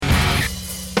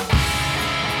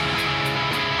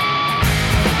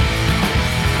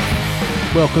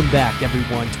Welcome back,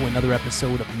 everyone, to another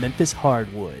episode of Memphis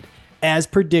Hardwood. As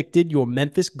predicted, your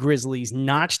Memphis Grizzlies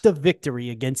notched a victory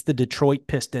against the Detroit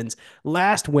Pistons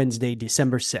last Wednesday,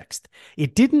 December 6th.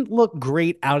 It didn't look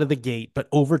great out of the gate, but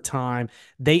over time,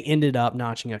 they ended up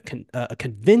notching a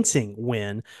convincing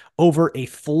win over a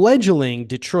fledgling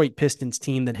Detroit Pistons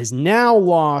team that has now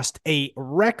lost a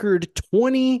record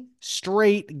 20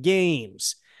 straight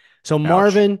games. So,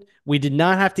 Marvin, we did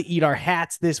not have to eat our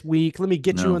hats this week. Let me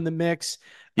get you in the mix.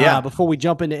 Before we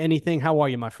jump into anything, how are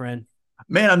you, my friend?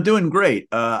 Man, I'm doing great.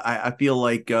 I feel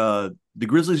like the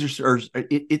Grizzlies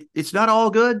it's not all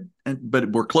good,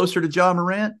 but we're closer to Ja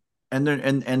Morant,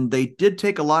 and they did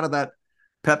take a lot of that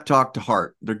pep talk to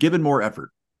heart. They're giving more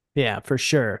effort. Yeah, for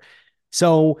sure.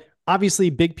 So, obviously,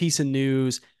 big piece of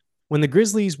news when the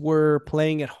Grizzlies were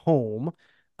playing at home,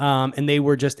 and they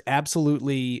were just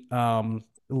absolutely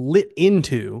lit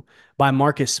into by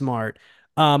Marcus Smart.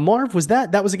 Marv,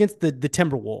 that was against the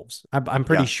Timberwolves? I'm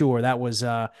pretty sure that was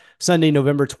Sunday,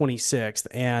 November 26th,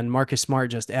 and Marcus Smart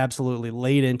just absolutely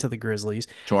laid into the Grizzlies.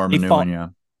 Tore him a new one, yeah.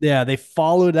 Yeah, they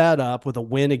followed that up with a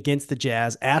win against the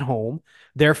Jazz at home,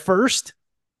 their first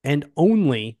and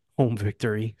only home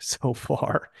victory so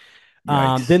far.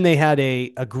 Then they had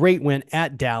a great win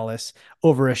at Dallas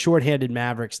over a shorthanded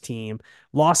Mavericks team,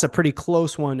 lost a pretty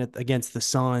close one against the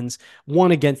Suns,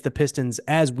 won against the Pistons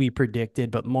as we predicted,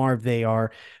 but Marv, they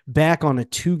are back on a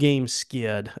 2-game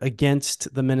skid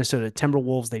against the Minnesota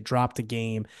Timberwolves. They dropped a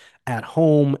game at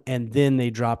home, and then they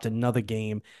dropped another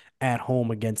game at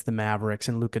home against the Mavericks,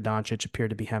 and Luka Doncic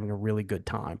appeared to be having a really good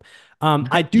time.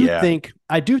 I do think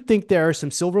there are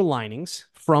some silver linings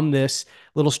from this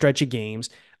little stretch of games.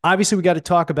 Obviously, we got to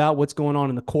talk about what's going on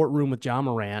in the courtroom with Ja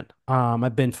Morant.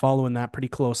 I've been following that pretty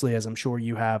closely, as I'm sure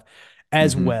you have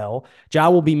as well. Ja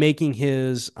will be making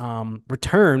his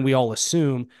return, we all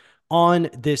assume, on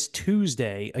this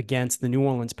Tuesday against the New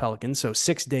Orleans Pelicans. So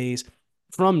 6 days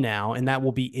from now, and that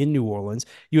will be in New Orleans.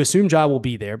 You assume Ja will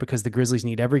be there because the Grizzlies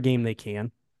need every game they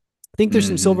can. I think there's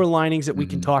some silver linings that we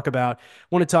can talk about. I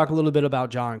want to talk a little bit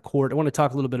about Ja and court. I want to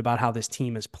talk a little bit about how this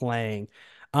team is playing.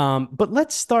 But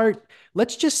let's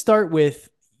just start with,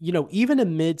 even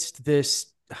amidst this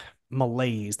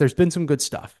malaise, there's been some good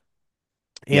stuff.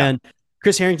 And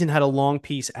Chris Harrington had a long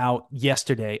piece out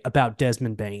yesterday about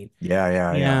Desmond Bane.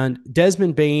 And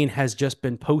Desmond Bane has just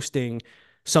been posting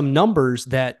some numbers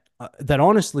that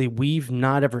honestly we've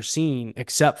not ever seen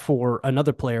except for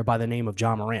another player by the name of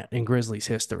Ja Morant in Grizzlies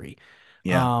history.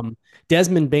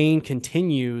 Desmond Bane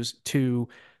continues to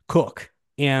cook.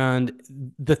 And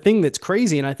the thing that's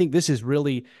crazy, and I think this is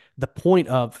really the point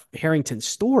of Harrington's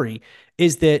story,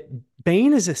 is that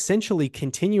Bane is essentially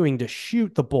continuing to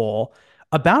shoot the ball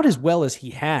about as well as he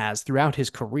has throughout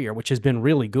his career, which has been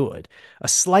really good. A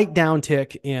slight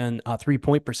downtick in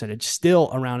three-point percentage, still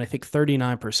around, I think,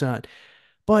 39%.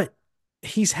 But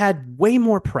he's had way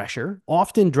more pressure,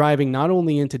 often driving not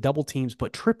only into double teams,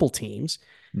 but triple teams.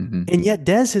 And yet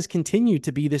Dez has continued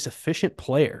to be this efficient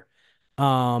player.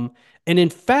 And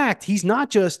in fact, he's not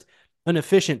just an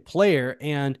efficient player.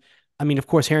 And I mean, of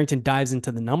course, Harrington dives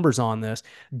into the numbers on this.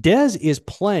 Dez is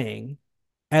playing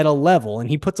at a level, and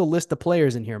he puts a list of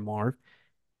players in here, Marv.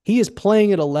 He is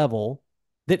playing at a level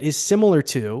that is similar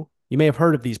to, you may have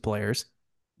heard of these players,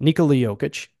 Nikola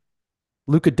Jokic,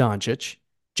 Luka Doncic,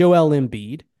 Joel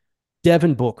Embiid,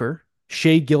 Devin Booker,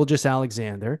 Shai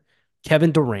Gilgeous-Alexander,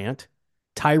 Kevin Durant,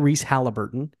 Tyrese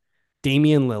Halliburton,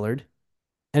 Damian Lillard,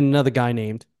 and another guy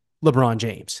named LeBron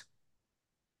James.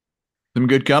 Some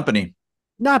good company.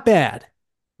 Not bad,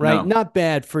 right? No. Not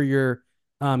bad for your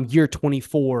year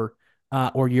 24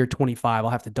 or year 25.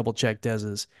 I'll have to double check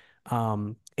Dez's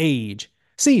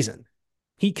season.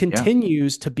 He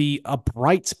continues to be a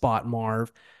bright spot,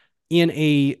 Marv, in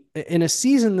a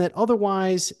season that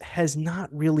otherwise has not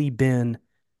really been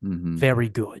very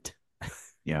good.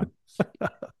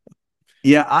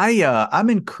 I'm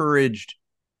encouraged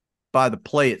by the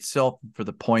play itself for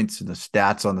the points and the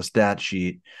stats on the stat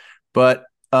sheet, but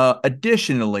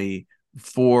additionally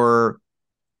for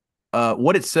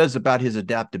what it says about his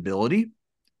adaptability,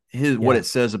 what it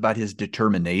says about his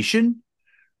determination,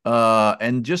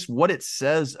 and just what it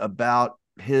says about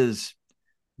his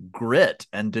grit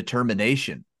and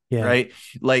determination, right?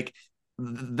 Like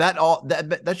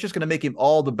that's just going to make him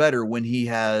all the better when he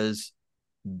has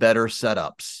better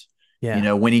setups.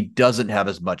 When he doesn't have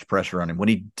as much pressure on him, when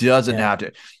he doesn't have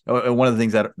to. One of the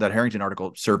things that Harrington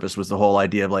article surfaced was the whole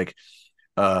idea of like,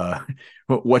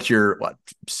 what's your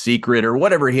secret or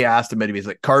whatever he asked him. Maybe he's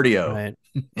like cardio,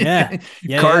 right?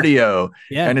 Cardio.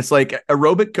 And it's like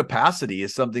aerobic capacity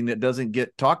is something that doesn't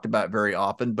get talked about very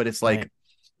often, but it's like,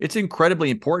 it's incredibly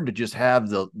important to just have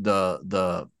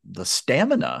the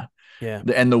stamina Yeah.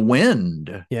 and the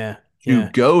wind Yeah. to Yeah.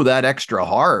 go that extra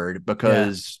hard, Yeah.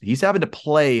 because he's having to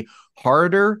play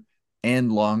harder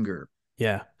and longer.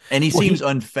 Yeah. And he Well, seems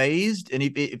unfazed. And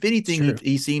if it's anything, true.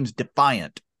 he seems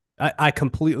defiant. I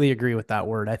completely agree with that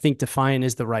word. I think defiant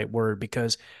is the right word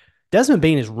because Desmond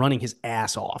Bane is running his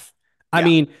ass off. I Yeah.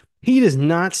 mean, he does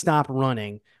not stop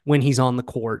running when he's on the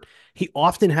court. He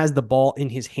often has the ball in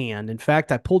his hand. In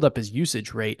fact, I pulled up his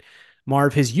usage rate.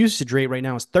 Marv, his usage rate right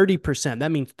now is 30%.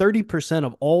 That means 30%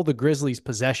 of all the Grizzlies'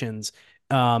 possessions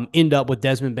end up with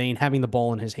Desmond Bane having the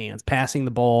ball in his hands, passing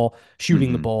the ball,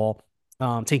 shooting the Mm-hmm. ball,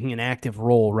 taking an active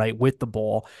role, right, with the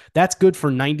ball. That's good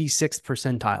for 96th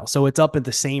percentile. So it's up at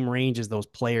the same range as those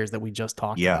players that we just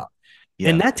talked Yeah. about.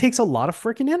 And Yeah. that takes a lot of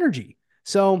freaking energy.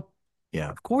 So, Yeah.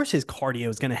 of course, his cardio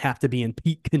is going to have to be in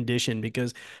peak condition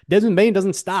because Desmond Bane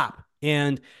doesn't stop.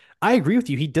 And I agree with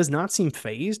you. He does not seem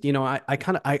phased. You know, I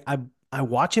kind of, I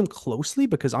watch him closely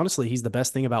because honestly, he's the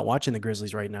best thing about watching the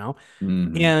Grizzlies right now.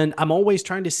 Mm-hmm. And I'm always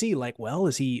trying to see, like, well,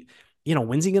 is he,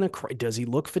 when's he going to cry? Does he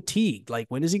look fatigued? Like,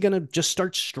 when is he going to just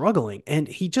start struggling? And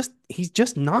he's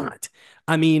just not.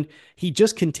 I mean, he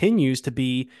just continues to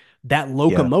be that Yeah.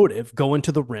 locomotive going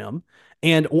to the rim.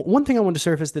 And one thing I wanted to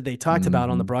surface that they talked about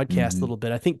on the Mm-hmm. broadcast a Mm-hmm. little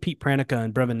bit, I think Pete Pranica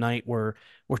and Brevin Knight were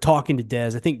talking to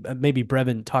Dez. I think maybe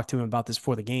Brevin talked to him about this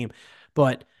before the game,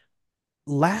 but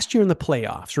last year in the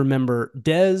playoffs, remember,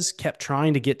 Dez kept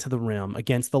trying to get to the rim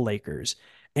against the Lakers.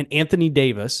 And Anthony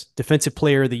Davis, Defensive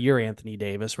Player of the Year, Anthony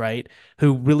Davis, right,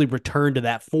 who really returned to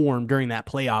that form during that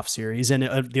playoff series, and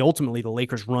ultimately the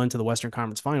Lakers run to the Western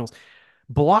Conference Finals,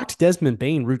 blocked Desmond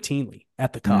Bane routinely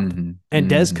at the cup. Mm-hmm. And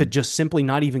Dez Mm-hmm. could just simply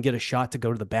not even get a shot to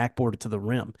go to the backboard or to the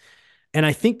rim. And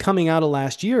I think coming out of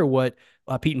last year, what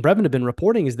Pete and Brevin have been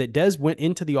reporting is that Dez went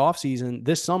into the offseason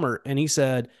this summer and he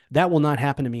said, that will not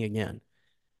happen to me again.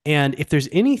 And if there's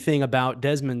anything about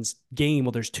Desmond's game,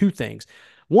 well, there's two things.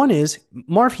 One is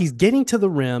Marv, he's getting to the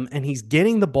rim and he's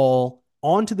getting the ball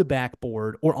onto the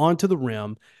backboard or onto the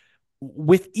rim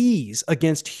with ease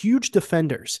against huge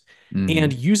defenders and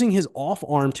Mm-hmm. using his off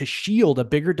arm to shield a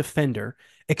bigger defender,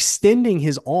 extending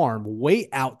his arm way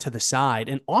out to the side,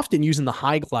 and often using the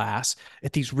high glass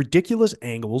at these ridiculous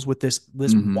angles with this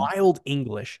Mm-hmm. wild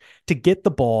English to get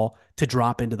the ball to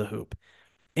drop into the hoop.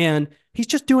 And he's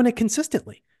just doing it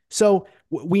consistently. So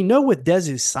we know with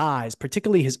Dez's size,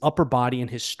 particularly his upper body and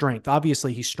his strength,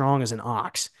 obviously he's strong as an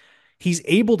ox. He's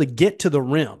able to get to the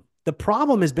rim. The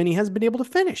problem has been he hasn't been able to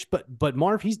finish. But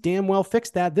Marv, he's damn well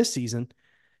fixed that this season.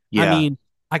 I Yeah. mean,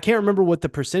 I can't remember what the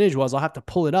percentage was. I'll have to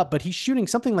pull it up, but he's shooting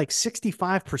something like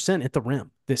 65% at the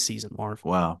rim this season, Marv.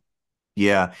 Wow.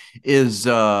 Yeah.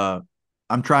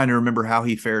 I'm trying to remember how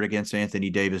he fared against Anthony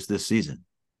Davis this season.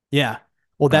 Yeah.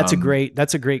 Well, Um,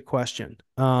 that's a great question.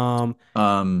 um,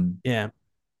 Yeah.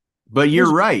 but you're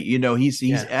Here's right. He's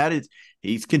yeah, added,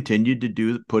 he's continued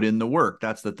to put in the work.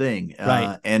 That's the thing.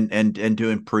 right. And to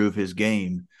improve his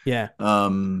game. Yeah.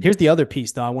 Um, Here's the other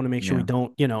piece, though. I want to make sure we yeah.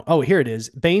 don't, oh, here it is.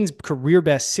 Bane's career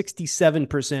best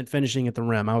 67% finishing at the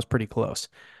rim. I was pretty close.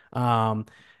 Um,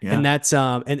 and Yeah. that's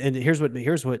and here's what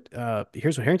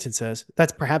Harrington says.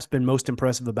 That's perhaps been most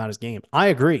impressive about his game. I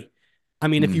agree. I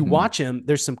mean, if you Mm-hmm. watch him,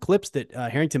 there's some clips that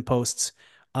Harrington posts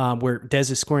where Dez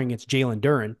is scoring against Jalen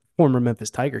Duren, former Memphis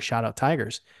Tigers. Shout out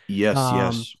Tigers. Yes.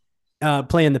 Um, Yes.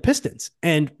 playing the Pistons.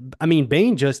 And I mean,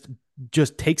 Bane just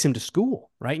takes him to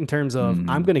school, right? In terms of I'm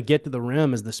Mm-hmm. going to get to the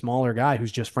rim as the smaller guy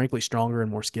who's just frankly stronger and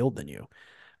more skilled than you.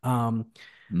 Um,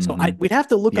 so Mm-hmm. we'd have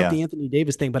to look up Yeah. the Anthony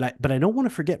Davis thing, but I don't want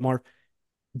to forget, Marv.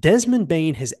 Desmond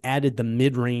Bane has added the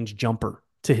mid-range jumper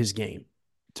to his game.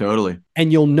 Totally.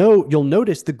 And you'll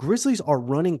notice the Grizzlies are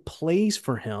running plays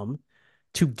for him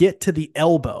to get to the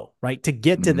elbow, right? To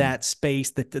get to Mm-hmm. that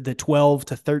space, the 12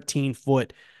 to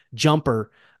 13-foot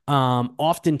jumper.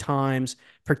 Oftentimes,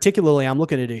 particularly, I'm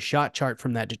looking at his shot chart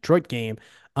from that Detroit game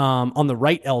on the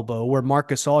right elbow where Marc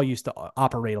Gasol used to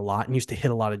operate a lot and used to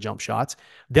hit a lot of jump shots.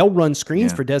 They'll run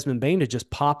screens Yeah. for Desmond Bane to just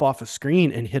pop off a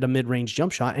screen and hit a mid-range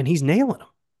jump shot, and he's nailing them.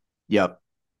 Yep.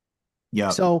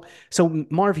 Yep. So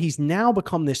Marv, he's now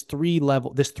become this three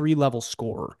level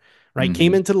scorer, right?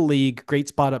 Came Mm-hmm. into the league, great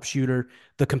spot up shooter.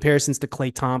 The comparisons to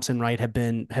Klay Thompson, right, have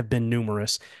been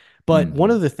numerous. But one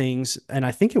Mm-hmm. of the things, and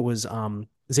I think it was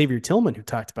Xavier Tillman who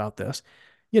talked about this.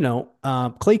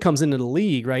 Klay comes into the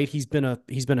league, right? He's been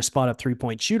a spot up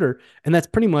 3-point shooter, and that's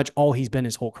pretty much all he's been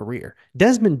his whole career.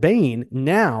 Desmond Bane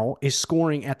now is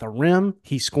scoring at the rim,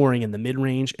 he's scoring in the mid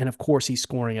range, and of course he's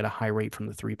scoring at a high rate from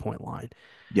the 3-point line.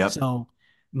 Yep. So,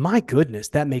 my goodness,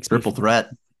 that makes me Triple feel threat.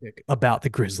 about the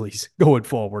Grizzlies going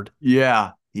forward.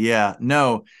 Yeah. Yeah.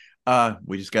 No,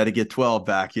 we just got to get 12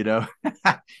 back.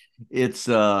 it's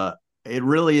it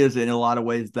really is in a lot of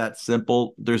ways that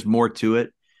simple. There's more to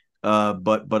it.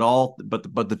 But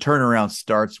the turnaround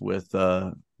starts with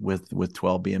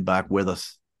 12 being back with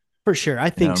us. For sure. I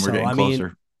think And we're so. getting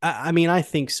closer. I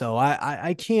think so.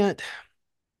 I can't,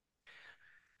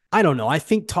 I don't know. I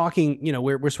think talking,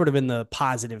 we're sort of in the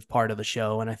positive part of the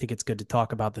show, and I think it's good to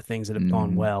talk about the things that have gone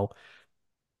Mm-hmm. well.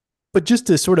 But just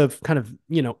to sort of kind of,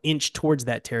 inch towards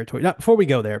that territory. Now, before we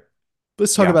go there,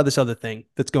 let's talk Yeah. about this other thing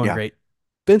that's going Yeah. great.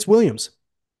 Vince Williams.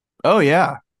 Oh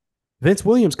yeah. Vince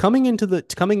Williams coming into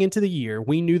the year,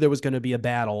 we knew there was going to be a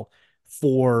battle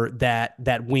for that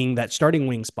starting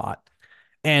wing spot.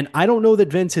 And I don't know that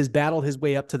Vince has battled his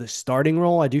way up to the starting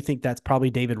role. I do think that's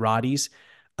probably Mm-hmm.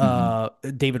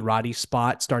 David Roddy's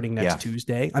spot starting next Yeah.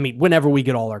 Tuesday. I mean, whenever we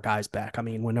get all our guys back. I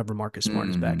mean, whenever Marcus Smart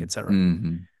is back, Mm-hmm. etc.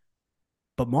 Mm-hmm.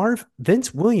 But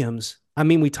Vince Williams, I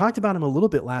mean, we talked about him a little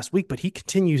bit last week, but he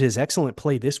continued his excellent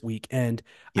play this week. And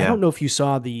I don't Yeah. know if you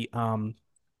saw the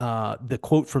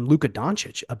quote from Luka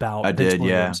Doncic I about Vince did,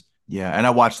 yeah. Williams. Yeah. And I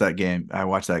watched that game. I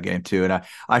watched that game too. And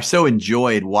I so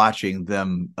enjoyed watching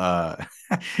them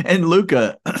and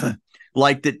Luca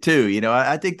liked it too.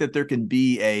 I think that there can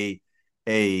be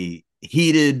a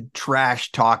heated,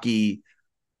 trash talky,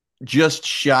 just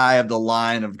shy of the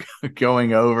line of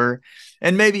going over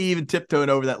and maybe even tiptoeing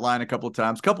over that line a couple of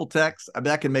times. Couple texts. I mean,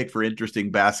 that can make for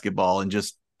interesting basketball and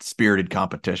just spirited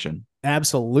competition.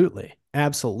 Absolutely.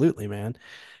 Absolutely, man.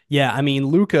 Yeah, I mean,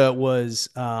 Luca was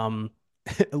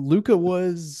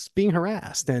being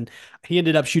harassed, and he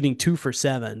ended up shooting 2 for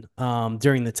 7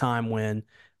 during the time when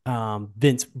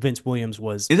Vince Williams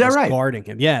was Is that was right? guarding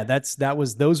him. Yeah,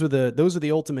 those are the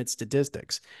ultimate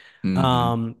statistics.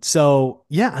 Mm-hmm. So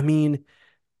yeah, I mean,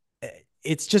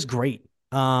 it's just great.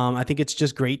 I think it's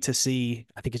just great to see.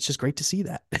 I think it's just great to see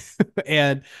that,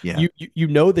 and Yeah. you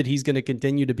know that he's going to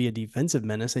continue to be a defensive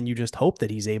menace, and you just hope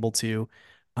that he's able to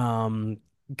um,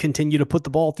 continue to put the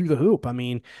ball through the hoop. I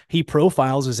mean, he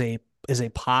profiles as a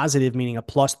positive, meaning a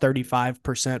plus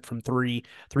 35% from three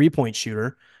point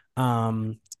shooter,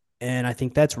 um, and I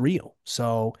think that's real.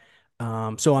 So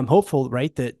I'm hopeful,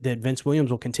 right, that Vince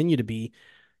Williams will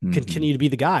Mm-hmm. continue to be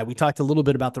the guy. We talked a little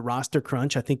bit about the roster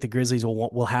crunch. I think the Grizzlies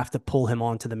will have to pull him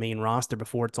onto the main roster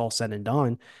before it's all said and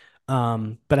done.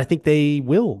 But I think they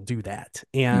will do that.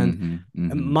 And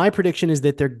Mm-hmm. Mm-hmm. my prediction is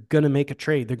that they're going to make a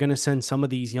trade. They're going to send some of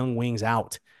these young wings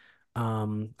out.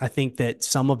 I think that um,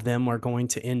 some of them are going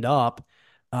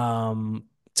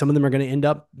to end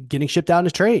up getting shipped out in a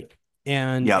trade.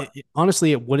 And Yep.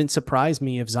 honestly, it wouldn't surprise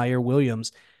me if Zaire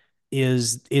Williams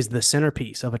is the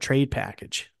centerpiece of a trade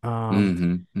package. Mm-hmm.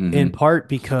 In Mm-hmm. part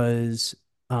because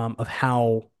of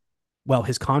how well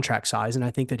his contract size, and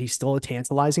I think that he's still a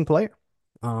tantalizing player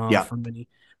Yeah. for That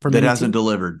many hasn't teams.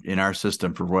 delivered in our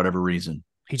system for whatever reason.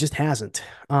 He just hasn't.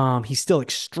 He's still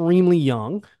extremely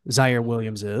young. Zaire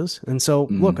Williams is, and so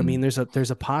look, I Mm-hmm. mean,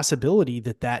 there's a possibility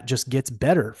that just gets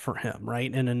better for him, right?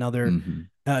 And another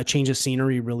Mm-hmm. change of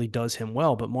scenery really does him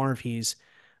well. But Marv, he's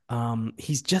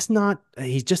just not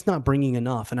bringing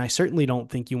enough, and I certainly don't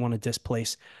think you want to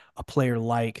displace a player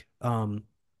like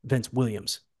Vince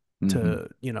Williams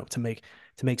Mm-hmm. to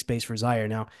make space for Zaire.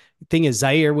 Now, the thing is,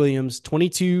 Zaire Williams,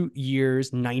 22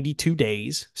 years, 92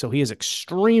 days, so he is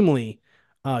extremely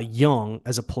young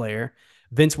as a player.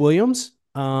 Vince Williams,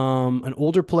 an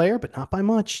older player, but not by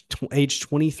much, age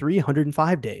 23,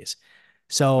 105 days.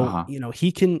 So, Uh-huh.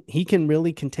 he can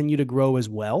really continue to grow as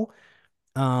well.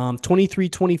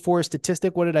 23-24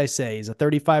 statistic. What did I say? He's a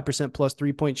 35% plus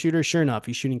 3-point shooter. Sure enough,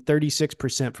 he's shooting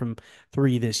 36% from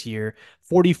three this year,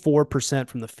 44%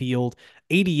 from the field,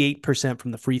 88%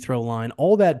 from the free throw line.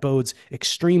 All that bodes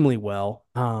extremely well.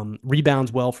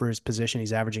 Rebounds well for his position.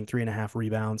 He's averaging 3.5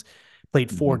 rebounds, played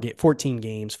Mm-hmm. 14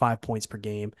 games, 5 points per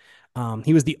game.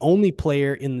 He was the only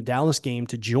player in the Dallas game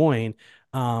to join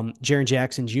Jaren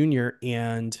Jackson Jr.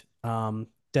 and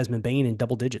Desmond Bane in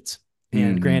double digits.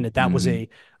 And Mm-hmm. granted, that was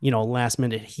Mm-hmm. a last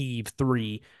minute heave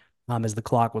three as the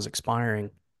clock was expiring.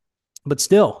 But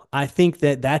still, I think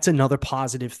that that's another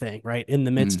positive thing, right? In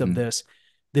the midst of Mm-hmm.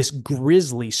 this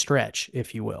grisly stretch,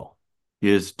 if you will. It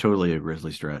is totally a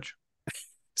Grizzly stretch.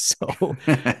 So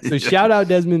so shout out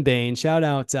Desmond Bane, shout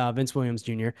out Vince Williams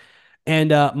Jr. and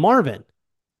Marvin.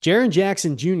 Jaren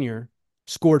Jackson Jr.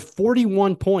 scored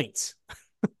 41 points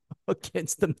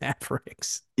against the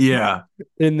Mavericks Yeah,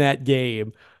 in that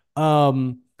game.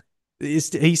 Um,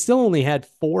 he still only had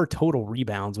 4 total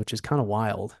rebounds, which is kind of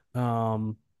wild.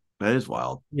 that is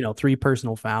wild. 3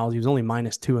 personal fouls. He was only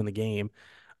 -2 in the game.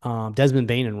 Desmond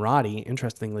Bane and Roddy,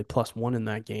 interestingly, +1 in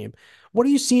that game. What are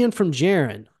you seeing from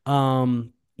Jaren?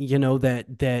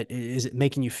 that is it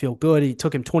making you feel good? It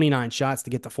took him 29 shots to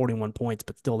get to 41 points,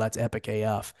 but still that's epic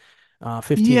AF.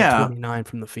 15 of Yeah, 29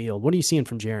 from the field. What are you seeing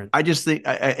from Jaren? I just think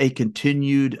a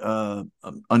continued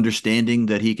understanding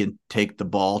that he can take the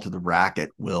ball to the rack at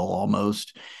will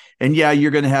almost. And yeah,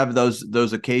 you're going to have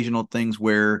those occasional things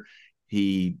where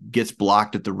he gets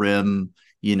blocked at the rim,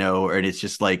 and it's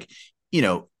just like,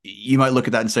 you might look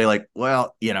at that and say like,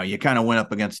 well, you kind of went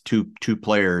up against two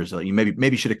players. You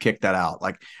maybe should have kicked that out.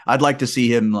 Like I'd like to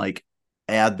see him like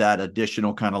add that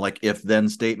additional kind of like if then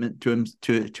statement to him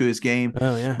to his game.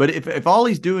 Oh yeah, But if all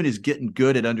he's doing is getting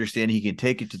good at understanding he can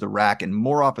take it to the rack and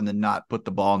more often than not put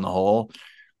the ball in the hole,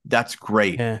 that's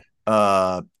great. yeah,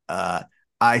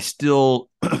 I still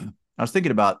I was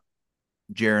thinking about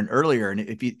Jaren earlier, and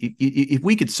if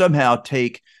we could somehow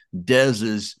take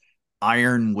Dez's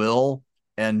iron will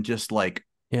and just like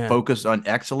yeah. focus on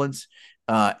excellence,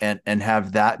 and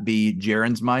have that be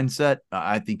Jaren's mindset,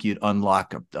 I think you'd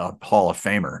unlock a Hall of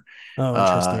Famer. Oh,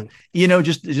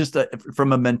 interesting. Just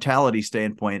from a mentality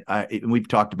standpoint, we've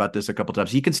talked about this a couple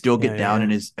times. He can still Yeah, get yeah,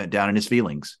 yeah, down in his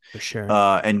feelings, for sure,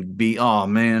 and be oh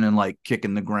man, and like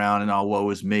kicking the ground and oh woe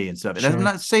is me and stuff. And I'm sure,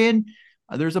 not saying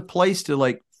there's a place to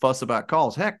like fuss about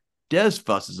calls. Heck, Des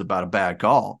fusses about a bad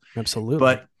call, absolutely.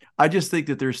 but I just think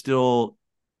that there's still,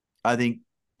 I think,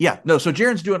 yeah, no. So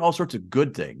Jaren's doing all sorts of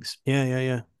good things. Yeah, yeah,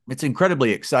 yeah. It's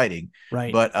incredibly exciting,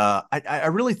 Right. but I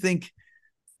really think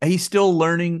he's still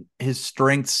learning his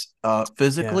strengths Yeah,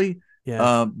 physically.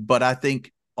 yeah, But I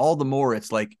think all the more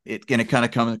it's like it going to kind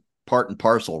of come part and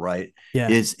parcel, right? yeah,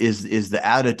 Is the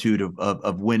attitude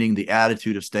of winning, the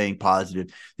attitude of staying positive,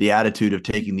 the attitude of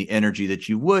taking the energy that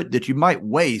you might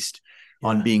waste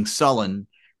on yeah. being sullen,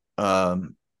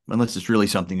 unless it's really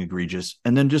something egregious,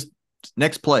 and then just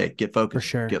next play, get For focused,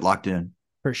 sure, get locked in.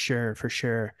 for sure, for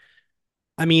sure.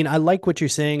 I mean, I like what you're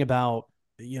saying about,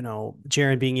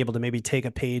 Jaren being able to maybe take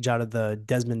a page out of the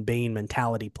Desmond Bane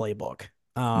mentality playbook.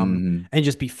 Mm-hmm. And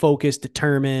just be focused,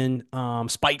 determined,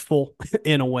 spiteful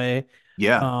in a way.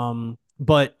 Yeah.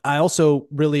 But I also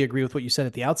really agree with what you said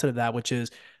at the outset of that, which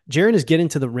is Jaren is getting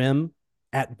to the rim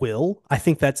at will. I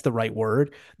think that's the right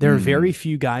word. There are very Mm-hmm.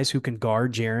 few guys who can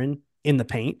guard Jaren in the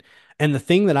paint. And the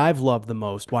thing that I've loved the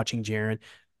most watching Jaren,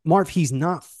 Marv, he's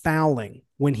not fouling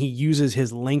when he uses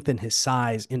his length and his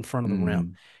size in front of the rim.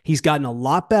 Mm-hmm. He's gotten a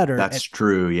lot better That's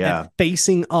true. at Yeah.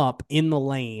 facing up in the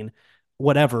lane,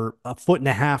 whatever, a foot and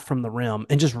a half from the rim,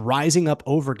 and just rising up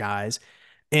over guys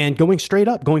and going straight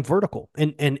up, going vertical.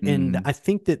 And Mm-hmm. I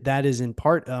think that is in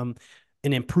part an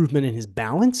improvement in his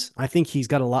balance. I think he's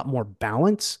got a lot more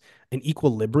balance and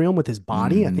equilibrium with his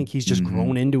body. I Mm-hmm. think he's just Mm-hmm.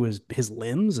 grown into his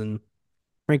limbs and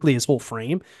frankly his whole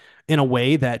frame in a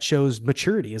way that shows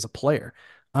maturity as a player,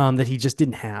 that he just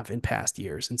didn't have in past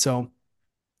years. And so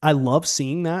I love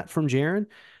seeing that from Jaren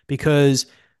because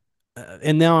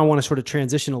and now I want to sort of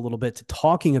transition a little bit to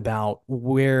talking about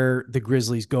where the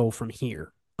Grizzlies go from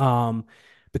here.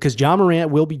 Because John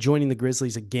Morant will be joining the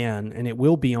Grizzlies again, and it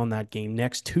will be on that game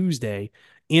next Tuesday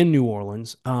in New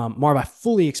Orleans. Marv, I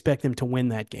fully expect them to win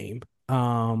that game.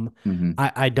 Mm-hmm.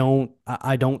 I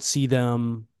don't see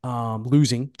them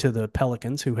losing to the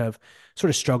Pelicans, who have sort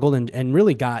of struggled and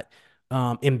really got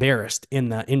embarrassed in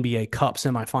the NBA Cup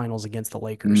semifinals against the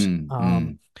Lakers.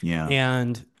 Mm-hmm. Yeah.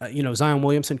 And Zion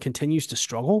Williamson continues to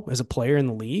struggle as a player in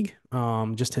the league.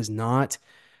 Just has not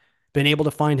been able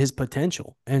to find his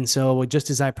potential. And so, just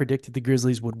as I predicted the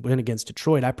Grizzlies would win against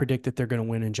Detroit, I predict that they're going to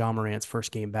win in John Morant's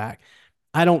first game back.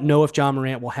 I don't know if John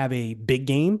Morant will have a big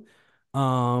game,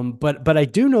 but I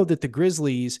do know that the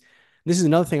Grizzlies. This is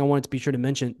another thing I wanted to be sure to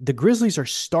mention. The Grizzlies are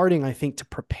starting, I think, to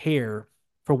prepare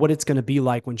for what it's going to be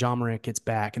like when John Morant gets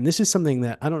back. And this is something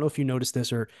that I don't know if you noticed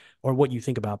this or what you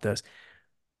think about this.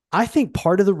 I think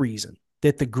part of the reason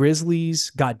that the Grizzlies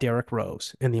got Derrick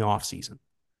Rose in the offseason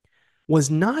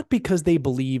was not because they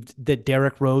believed that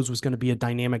Derrick Rose was going to be a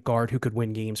dynamic guard who could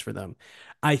win games for them.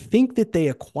 I think that they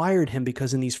acquired him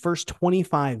because in these first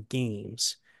 25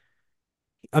 games,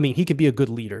 I mean, he could be a good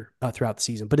leader throughout the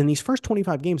season, but in these first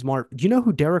 25 games, Mark, do you know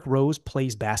who Derrick Rose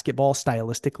plays basketball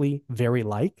stylistically very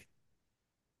like?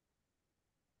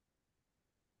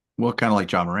 Well, kind of like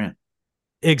John Morant.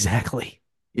 Exactly.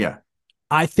 Yeah.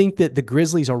 I think that the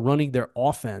Grizzlies are running their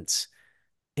offense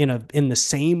in the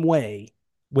same way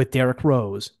with Derrick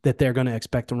Rose that they're going to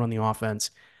expect to run the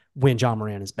offense when John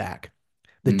Moran is back.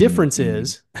 The difference Mm-hmm.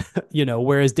 is,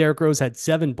 whereas Derrick Rose had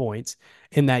 7 points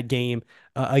in that game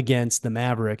against the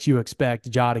Mavericks, you expect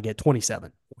Ja to get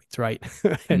 27 points, right?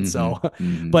 And Mm-hmm. so,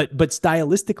 Mm-hmm. but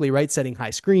stylistically, right, setting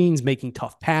high screens, making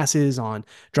tough passes on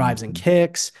drives and Mm-hmm.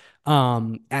 kicks,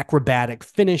 acrobatic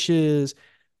finishes.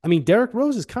 I mean, Derrick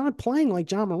Rose is kind of playing like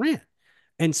John Morant.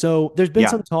 And so there's been Yeah.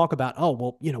 some talk about, oh,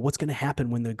 well, what's going to happen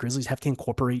when the Grizzlies have to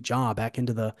incorporate Ja back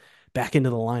into the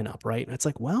lineup, right? And it's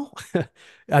like, well,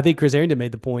 I think Chris Arrington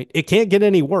made the point. It can't get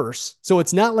any worse. So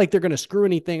it's not like they're going to screw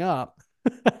anything up.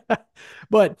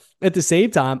 But at the same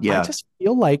time, I Yeah. just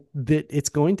feel like that it's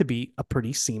going to be a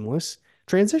pretty seamless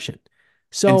transition. And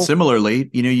So similarly,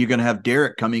 you're going to have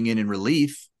Derek coming in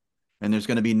relief, and there's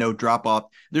going to be no drop off.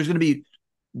 There's going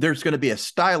to be a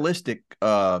stylistic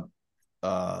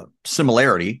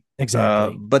similarity.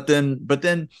 exactly. But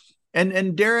then,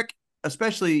 and Derek,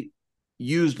 especially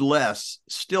used less,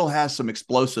 still has some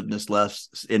explosiveness less,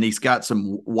 and he's got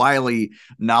some wily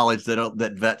knowledge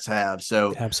that vets have.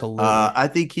 So Absolutely. I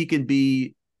think he can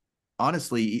be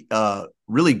honestly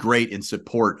really great in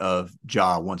support of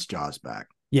Ja once Ja's back.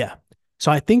 Yeah.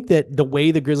 So I think that the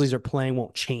way the Grizzlies are playing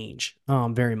won't change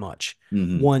very much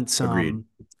Mm-hmm. once Agreed.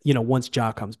 once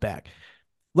Ja comes back.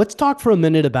 Let's talk for a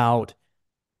minute about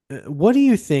what do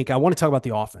you think? I want to talk about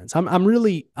the offense. I'm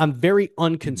very Mm-hmm.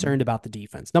 unconcerned about the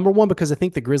defense. Number one, because I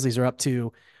think the Grizzlies are up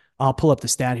to, I'll pull up the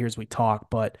stat here as we talk,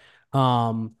 but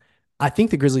um, I think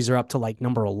the Grizzlies are up to like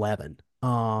number 11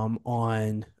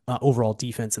 on overall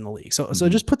defense in the league. So Mm-hmm.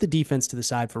 just put the defense to the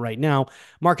side for right now.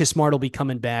 Marcus Smart will be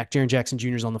coming back. Jaren Jackson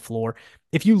Jr. is on the floor.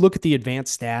 If you look at the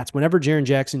advanced stats, whenever Jaren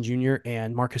Jackson Jr.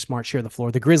 and Marcus Smart share the floor,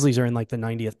 the Grizzlies are in like the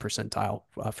 90th percentile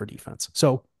for defense.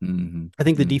 So Mm-hmm. I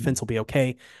think the Mm-hmm. defense will be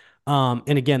okay.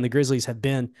 And again, the Grizzlies have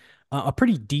been a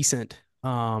pretty decent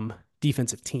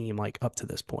defensive team like up to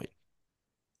this point.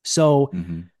 So,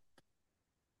 Mm-hmm.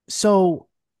 so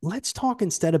let's talk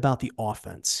instead about the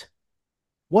offense.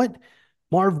 What,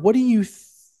 Marv, what do you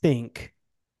think?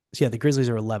 So yeah, the Grizzlies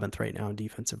are 11th right now in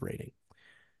defensive rating.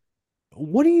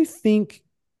 What do you think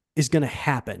is going to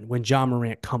happen when John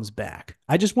Morant comes back?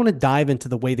 I just want to dive into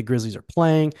the way the Grizzlies are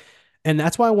playing. And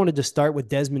that's why I wanted to start with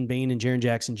Desmond Bane and Jaren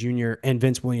Jackson Jr. and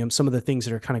Vince Williams, some of the things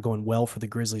that are kind of going well for the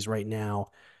Grizzlies right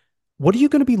now. What are you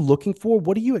going to be looking for?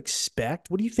 What do you expect?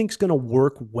 What do you think is going to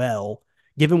work well,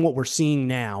 given what we're seeing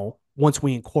now, once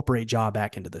we incorporate Ja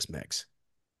back into this mix?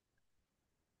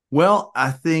 Well,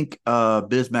 I think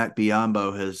Bismack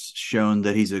Biyombo has shown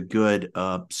that he's a good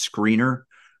screener.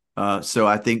 So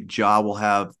I think Ja will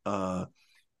have.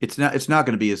 It's not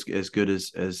going to be as good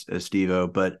as Steve-O,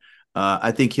 but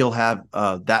I think he'll have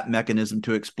that mechanism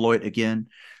to exploit again.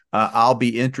 I'll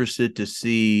be interested to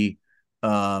see.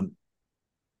 I'll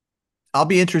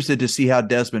be interested to see how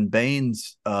Desmond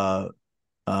Bane's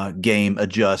game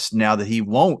adjusts now that he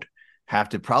won't have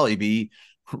to probably be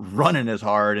running as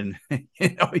hard and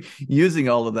using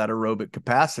all of that aerobic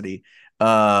capacity.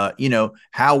 How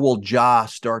will Ja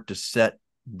start to set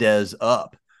Des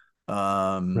up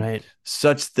Right.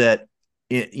 such that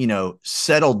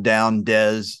settled down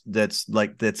Des that's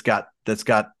got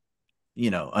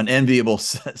an enviable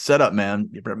setup man,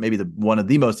 maybe one of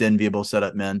the most enviable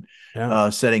setup men, Yeah.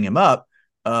 setting him up.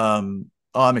 I'm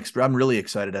really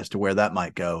excited as to where that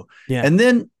might go. Yeah.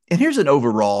 And here's an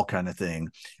overall kind of thing.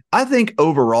 I think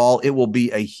overall it will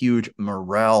be a huge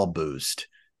morale boost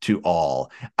to all.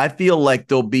 I feel like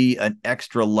there'll be an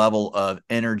extra level of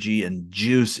energy and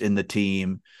juice in the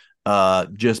team,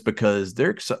 just because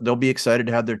they'll be excited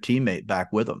to have their teammate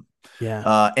back with them.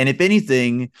 Yeah. And if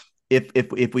anything,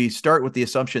 if we start with the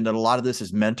assumption that a lot of this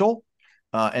is mental,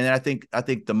 and then I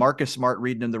think the Marcus Smart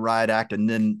reading in the riot act, and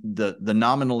then the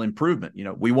nominal improvement.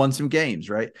 We won some games,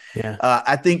 right? Yeah.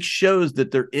 I think shows that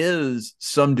there is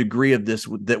some degree of this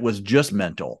that was just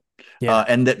mental, Yeah.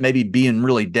 and that maybe being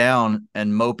really down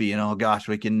and mopey and oh gosh,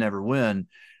 we can never win.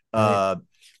 Right. Uh,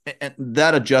 and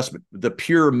that adjustment, the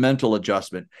pure mental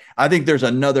adjustment, I think there's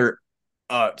another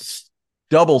uh,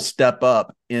 double step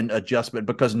up in adjustment,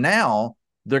 because now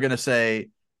they're going to say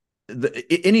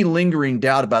any lingering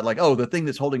doubt about like, oh, the thing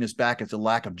that's holding us back is the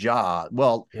lack of Ja.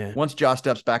 Well, Yeah. once Ja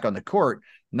steps back on the court,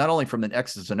 not only from an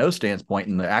X's and O standpoint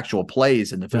and the actual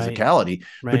plays and the Right. physicality,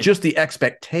 but Right. just the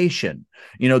expectation.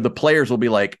 The players will be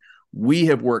like, we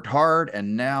have worked hard,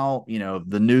 and now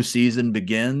the new season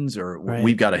begins, or Right.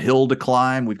 we've got a hill to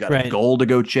climb, we've got a Right. goal to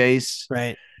go chase,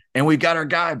 Right. and we've got our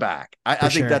guy back. I, For I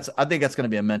think sure. that's I think that's going to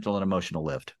be a mental and emotional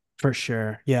lift. For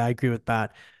sure. Yeah, I agree with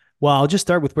that. Well, I'll just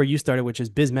start with where you started, which is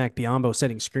Bismack Biyombo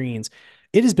setting screens.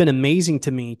 It has been amazing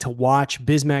to me to watch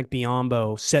Bismack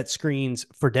Biyombo set screens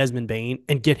for Desmond Bane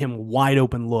and get him wide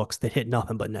open looks that hit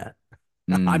nothing but net.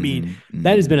 I mean, Mm-hmm,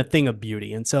 that has been mm-hmm. a thing of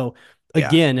beauty. And so Yeah.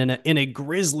 again, in a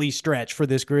Grizzly stretch for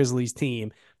this Grizzlies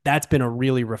team, that's been a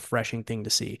really refreshing thing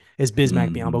to see is Bismack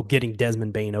Mm-hmm, Biyombo getting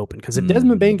Desmond Bane open. Because if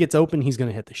Desmond mm-hmm. Bane gets open, he's going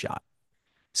to hit the shot.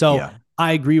 So Yeah.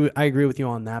 I agree with you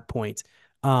on that point.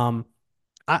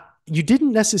 You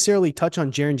didn't necessarily touch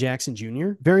on Jaren Jackson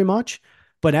Jr. very much.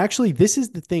 But actually, this is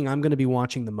the thing I'm going to be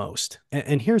watching the most.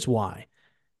 And here's why.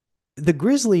 The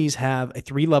Grizzlies have a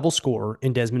 3-level scorer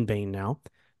in Desmond Bane now.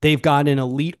 They've got an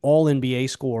elite all NBA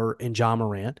scorer in Ja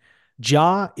Morant.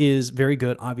 Ja is very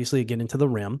good, obviously, getting to the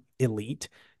rim, elite.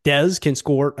 Dez can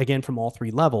score again from all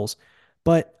 3 levels.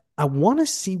 But I want to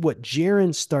see what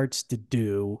Jaren starts to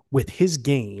do with his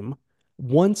game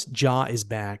once Ja is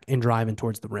back and driving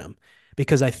towards the rim.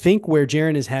 Because I think where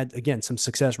Jaren has had, again, some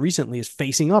success recently is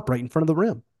facing up right in front of the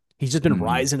rim. He's just been Mm-hmm.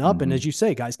 rising up. And Mm-hmm. as you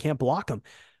say, guys can't block him.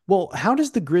 Well, how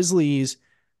does the Grizzlies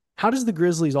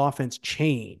offense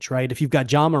change, right? If you've got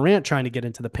John Morant trying to get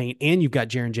into the paint and you've got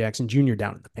Jaren Jackson Jr.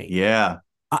 down in the paint. Yeah.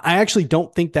 I actually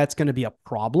don't think that's going to be a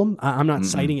problem. I'm not Mm-mm.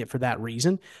 citing it for that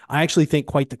reason. I actually think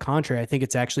quite the contrary. I think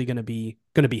it's actually going to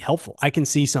be helpful. I can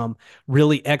see some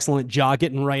really excellent jaw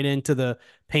getting right into the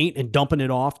paint and dumping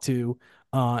it off to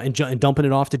and dumping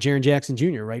it off to Jaren Jackson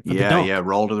Jr. right for the Yeah. dunk. Yeah.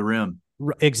 Roll to the rim.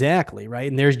 Exactly, right.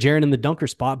 And there's Jaren in the dunker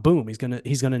spot. Boom, he's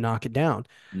gonna knock it down.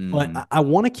 But Mm-hmm. I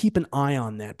want to keep an eye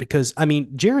on that because I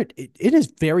mean, Jaren, it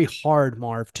is very hard,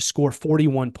 Marv, to score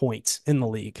 41 points in the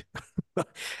league.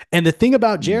 And the thing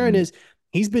about Jaren Mm-hmm. is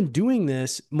he's been doing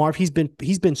this, Marv. He's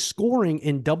been scoring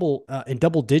in double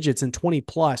digits and 20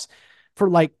 plus for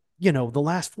like the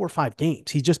last 4 or 5 games.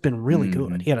 He's just been really good.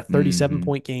 Mm-hmm. He had a 37 Mm-hmm.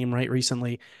 point game right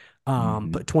recently, Mm-hmm.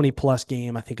 but 20 plus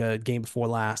game. I think a game before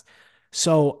last.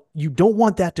 So you don't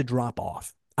want that to drop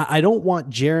off. I don't want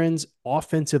Jaren's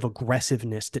offensive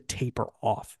aggressiveness to taper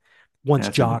off once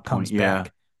That's a Ja good point. comes Yeah.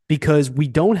 back because we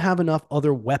don't have enough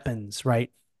other weapons,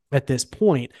 right? At this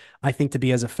point, I think to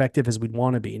be as effective as we'd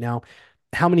want to be. Now,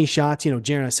 how many shots?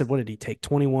 Jaren, I said, what did he take?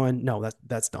 21? No,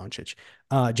 that's Doncic.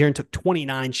 Jaren took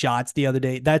 29 shots the other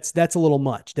day. That's a little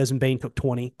much. Desmond Bane took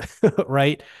 20,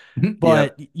 right? Yep.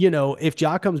 But if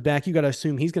Ja comes back, you got to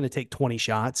assume he's going to take 20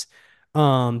 shots.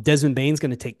 Desmond Bane's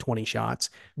going to take 20 shots.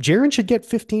 Jaren should get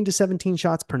 15 to 17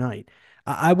 shots per night.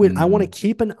 I want to Mm-hmm.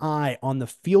 keep an eye on the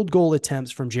field goal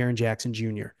attempts from Jaren Jackson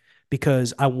Jr.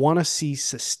 because I want to see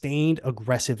sustained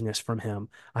aggressiveness from him.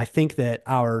 I think that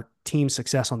our team's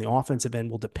success on the offensive end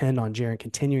will depend on Jaren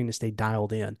continuing to stay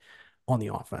dialed in on the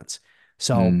offense.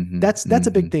 So Mm-hmm. that's a Mm-hmm.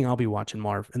 big thing I'll be watching,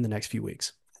 Marv, in the next few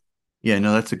weeks. Yeah,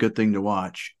 no, that's a good thing to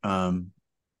watch.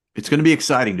 It's going to be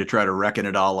exciting to try to reckon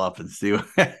it all up and see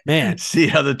Man, see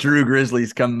how the true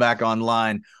Grizzlies come back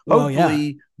online. well, yeah.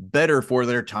 Hopefully, better for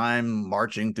their time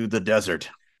marching through the desert.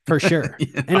 For sure. You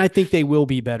And know? I think they will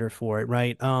be better for it,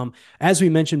 right? As we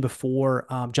mentioned before,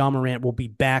 John Morant will be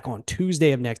back on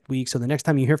Tuesday of next week. So the next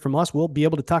time you hear from us, we'll be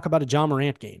able to talk about a John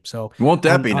Morant game. So Won't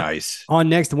that on be on, nice? on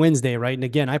next Wednesday, right? And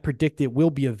again, I predict it will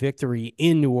be a victory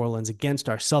in New Orleans against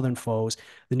our Southern foes,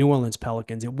 the New Orleans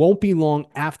Pelicans. It won't be long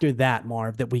after that,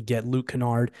 Marv, that we get Luke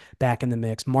Kennard back in the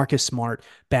mix, Marcus Smart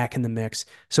back in the mix.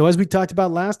 So as we talked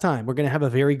about last time, we're going to have a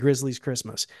very Grizzlies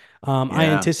Christmas. I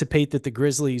Yeah. anticipate that the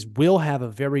Grizzlies will have a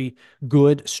very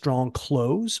good, strong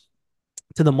close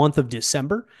to the month of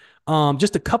December.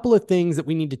 Just a couple of things that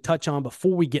we need to touch on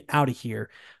before we get out of here.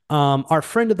 Our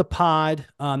friend of the pod,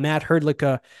 Matt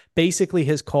Herdlicka, basically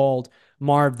has called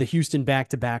Marv the Houston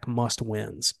back-to-back must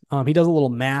wins. He does a little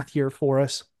math here for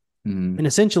us. Mm-hmm. And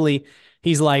essentially,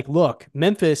 he's like, look,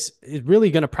 Memphis is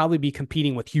really going to probably be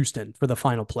competing with Houston for the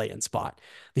final play-in spot.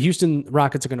 The Houston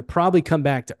Rockets are going to probably come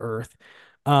back to earth.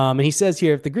 And he says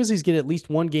here, if the Grizzlies get at least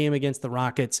one game against the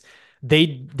Rockets,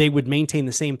 they would maintain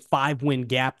the same 5-win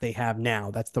gap they have now.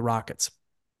 That's the Rockets.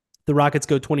 The Rockets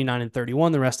go 29 and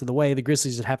 31 the rest of the way. The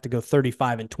Grizzlies would have to go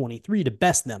 35 and 23 to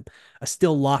best them, a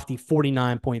still lofty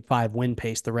 49.5 win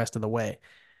pace the rest of the way.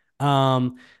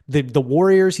 Um, the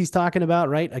Warriors he's talking about,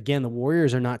 right? Again, the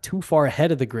Warriors are not too far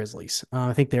ahead of the Grizzlies.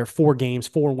 I think they're 4 games,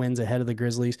 4 wins ahead of the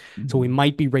Grizzlies. So we Mm-hmm.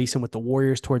 might be racing with the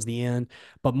Warriors towards the end.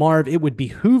 But Marv, it would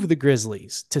behoove the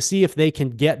Grizzlies to see if they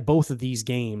can get both of these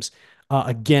games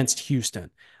against Houston.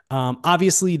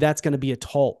 Obviously, that's going to be a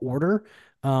tall order.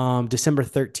 December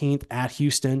 13th at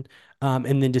Houston.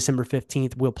 And then December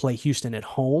 15th, we'll play Houston at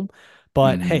home.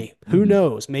 But Mm-hmm. hey, who Mm-hmm.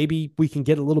 knows? Maybe we can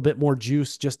get a little bit more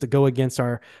juice just to go against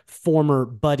our former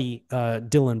buddy,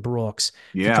 Dylan Brooks,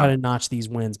 to try Yeah. to notch these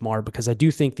wins, Mar, because I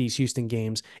do think these Houston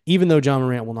games, even though John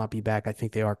Morant will not be back, I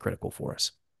think they are critical for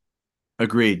us.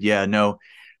 Agreed. Yeah. No.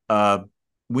 Uh,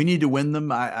 we need to win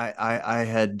them. I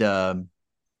had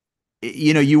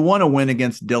you want to win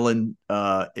against Dylan,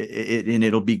 and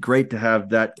it'll be great to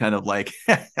have that kind of like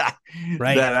that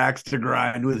Right. axe to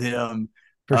grind with him.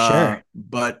 For sure.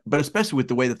 But especially with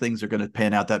the way the things are going to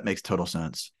pan out, that makes total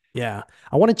sense. Yeah.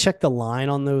 I want to check the line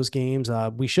on those games.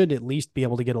 We should at least be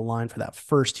able to get a line for that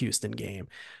first Houston game.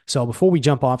 So before we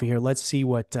jump off of here, let's see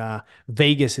what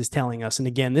Vegas is telling us. And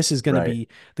again, this is going to Right. be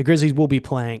the Grizzlies will be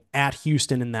playing at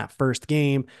Houston in that first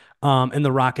game. And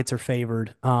the Rockets are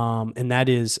favored. And that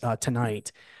is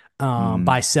tonight Mm-hmm.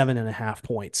 by 7.5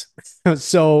 points.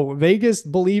 So Vegas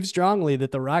believes strongly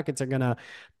that the Rockets are going to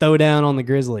throw down on the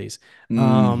Grizzlies. Um,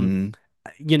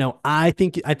 Mm-hmm. I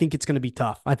think it's going to be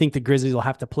tough. I think the Grizzlies will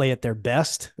have to play at their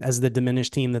best as the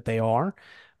diminished team that they are,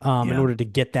 in Yeah. order to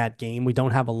get that game. We don't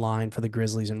have a line for the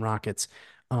Grizzlies and Rockets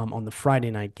on the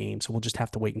Friday night game, so we'll just have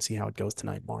to wait and see how it goes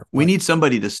tonight, Mark. We But need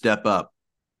somebody to step up.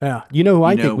 yeah, you know who You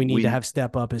I think know, we need to we have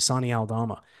step up is Santi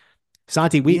Aldama.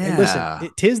 Santi, we listen. yeah.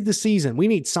 Tis the season. We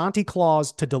need Santi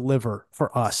Claus to deliver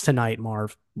for us tonight,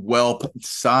 Marv. Well,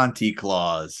 Santi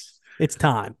Claus. It's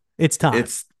time. It's time.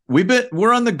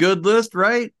 We're on the good list,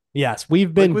 right? Yes, we've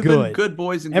Like been we've been good. good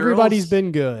boys and Everybody's girls.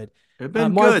 been good. We've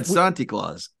been Marv, good, Santi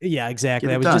Claus. yeah, Get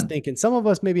exactly. I it was just done. thinking some of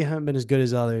us maybe haven't been as good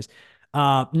as others.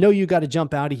 No, you got to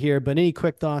jump out of here. But any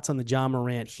quick thoughts on the John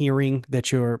Morant hearing that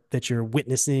you're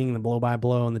witnessing, the blow by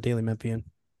blow on the Daily Memphian?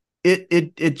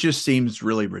 It just seems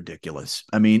really ridiculous.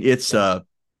 I mean, Yeah,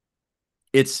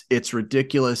 it's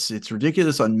ridiculous. It's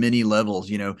ridiculous on many levels.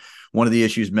 You know, one of the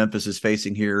issues Memphis is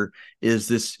facing here is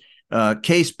this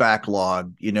case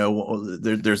backlog. You know,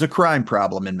 there's a crime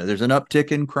problem, and there's an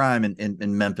uptick in crime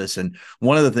in Memphis. And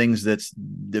one of the things that's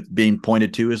being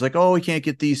pointed to is like, oh, we can't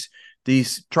get these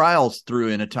trials through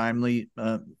in a timely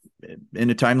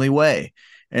way.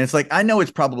 And it's like, I know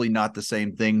it's probably not the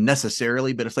same thing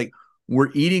necessarily, but it's like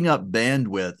we're eating up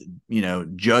bandwidth, you know,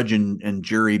 judge and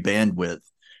jury bandwidth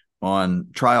on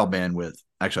trial bandwidth.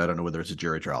 Actually, I don't know whether it's a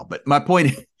jury trial, but my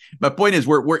point is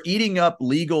we're eating up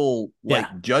legal like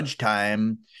yeah, judge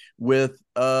time with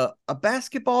a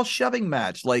basketball shoving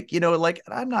match. Like, you know, like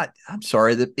I'm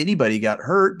sorry that anybody got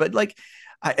hurt, but like,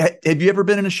 have you ever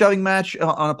been in a shoving match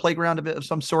on a playground of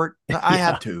some sort? I yeah,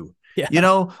 have to. yeah, You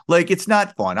know, like it's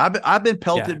not fun. I've been yeah,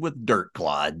 pelted with dirt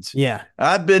clods. yeah,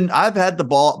 I've had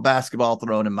the basketball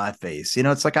thrown in my face. You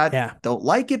know, it's like I yeah, don't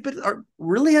like it, but are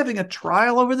really having a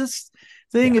trial over this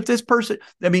thing? yeah. If this person,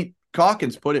 I mean,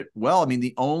 Calkins put it well. I mean,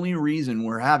 the only reason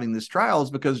we're having this trial is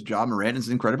because John Morant is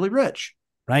incredibly rich,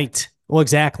 Right. Well,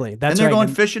 exactly. and That's they're right. going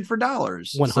fishing for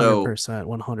dollars. So 100%, it's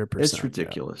 100%. Yeah.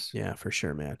 ridiculous. Yeah, for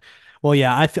sure, man. Well,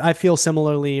 yeah, I feel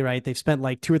similarly, right? They've spent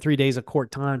like 2 or 3 days of court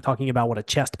time talking about what a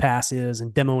chest pass is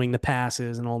and demoing the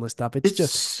passes and all this stuff. It's It's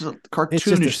just a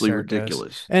cartoonishly circus.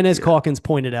 ridiculous. And as Yeah, Calkins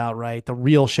pointed out, right, the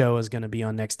real show is going to be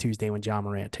on next Tuesday when John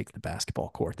Morant takes the basketball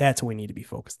court. That's what we need to be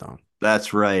focused on.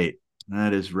 that's right.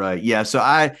 That is right. Yeah. So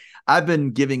I've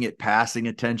been giving it passing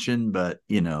attention, but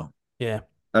you know, Yeah,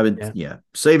 I've been yeah,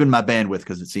 saving my bandwidth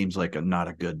because it seems like not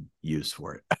a good use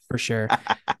for it. for sure.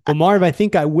 Well, Marv, I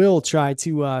think I will try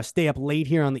to stay up late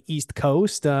here on the East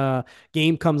Coast.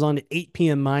 Game comes on at 8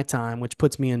 p.m. my time, which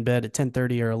puts me in bed at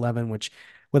 10:30 or 11, which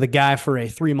with a guy for a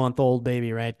 3-month-old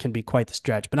baby, right, can be quite the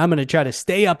stretch. But I'm going to try to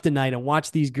stay up tonight and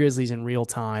watch these Grizzlies in real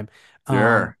time,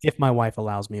 Sure. if my wife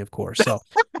allows me, of course. So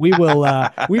we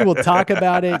will talk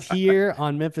about it here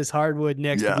on Memphis Hardwood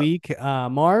next Yeah. week.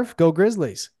 Marv, go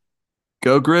Grizzlies!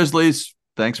 Go Grizzlies.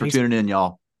 Thanks for Thanks. tuning in,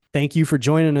 y'all. Thank you for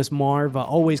joining us, Marv.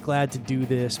 Always glad to do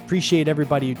this. Appreciate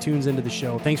everybody who tunes into the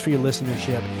show. Thanks for your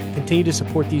listenership. Continue to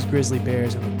support these Grizzly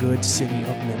Bears in the good city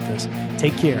of Memphis.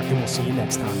 Take care, and we'll see you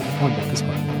next time on Memphis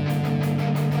Hardwood.